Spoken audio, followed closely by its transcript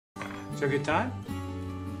It's a good time?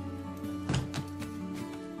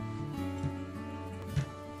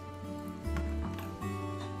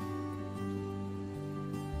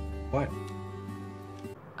 What?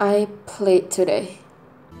 I played today.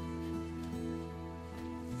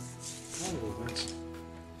 Oh,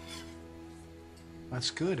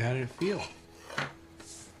 that's good. How did it feel?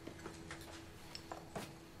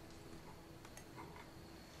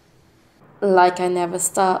 Like I never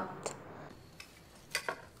stopped.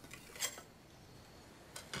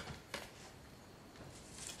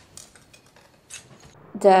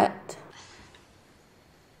 Dad,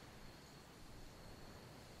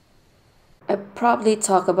 I'd probably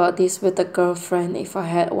talk about this with a girlfriend if I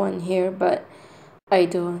had one here, but I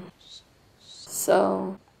don't.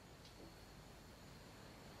 So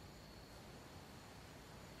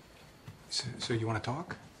you want to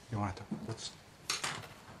talk? You want to talk? Let's.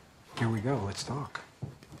 Here we go. Let's talk.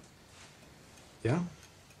 Yeah?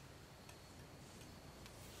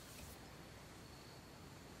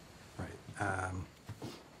 Right.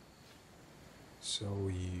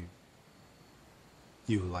 So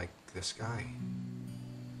you like this guy?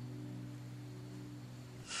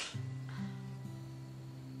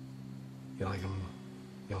 You like him?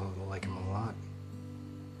 You like him a lot?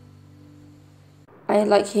 I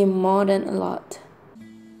like him more than a lot.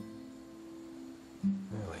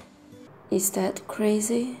 Really? Is that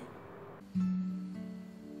crazy?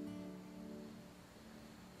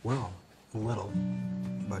 Well, a little,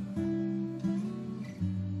 but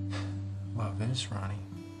love is, Ronnie.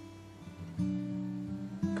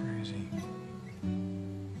 Crazy.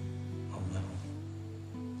 A little.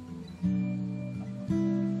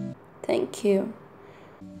 Thank you.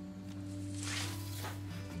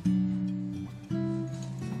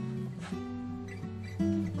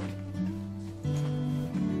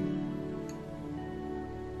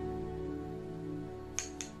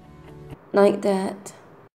 Like that.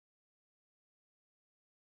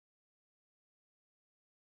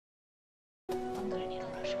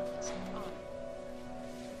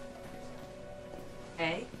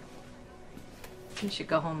 Hey, you should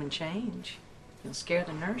go home and change. You'll scare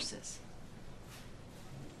the nurses.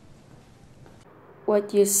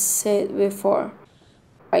 What you said before.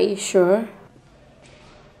 Are you sure?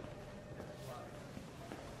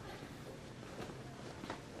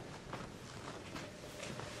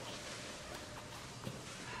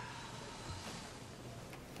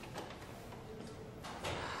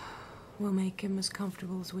 We'll make him as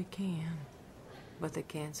comfortable as we can, but the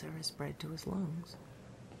cancer has spread to his lungs.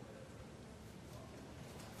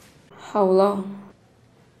 How long?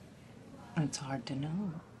 It's hard to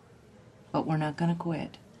know, but we're not gonna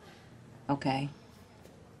quit, okay?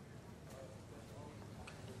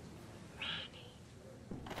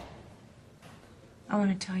 Ronnie, I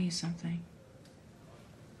want to tell you something.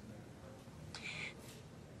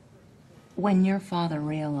 When your father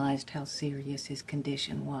realized how serious his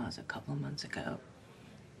condition was a couple of months ago,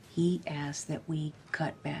 he asked that we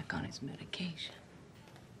cut back on his medication.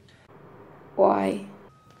 Why?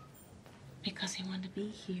 Because he wanted to be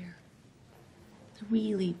here. To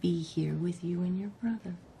really be here with you and your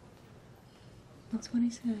brother. That's what he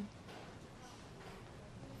said.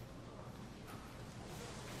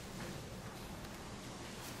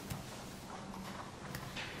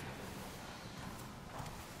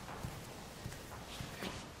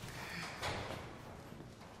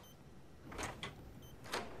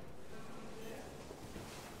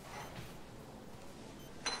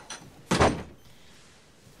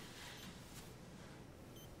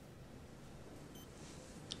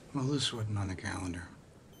 Well, this wasn't on the calendar.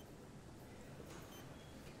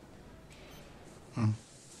 Hmm?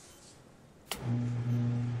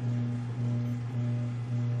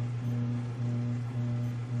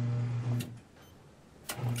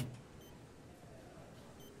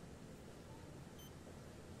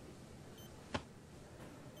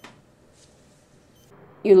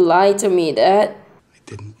 You lied to me, Dad. I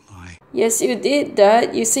didn't lie. Yes, you did,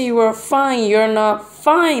 Dad. You say you were fine. You're not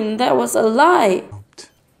fine. That was a lie. Hoped.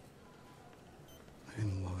 I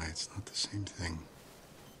didn't lie. It's not the same thing.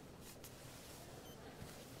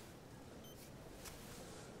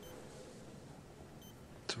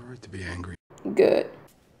 It's all right to be angry. Good.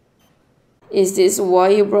 Is this why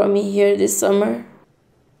you brought me here this summer?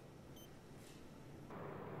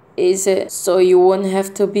 Is it so you won't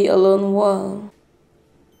have to be alone while?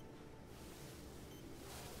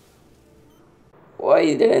 Why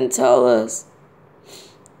you didn't tell us?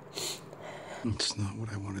 It's not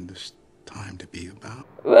what I wanted this time to be about.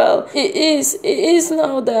 Well, it is. It is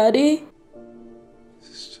now, Daddy.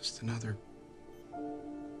 This is just another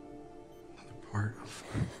part of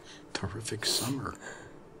a terrific summer.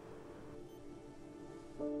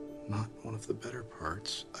 not one of the better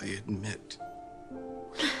parts, I admit.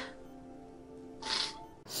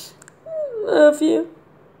 Love you.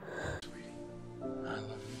 Sweetie, I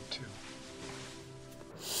love you too.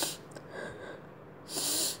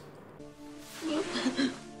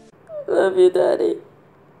 Love you, Daddy.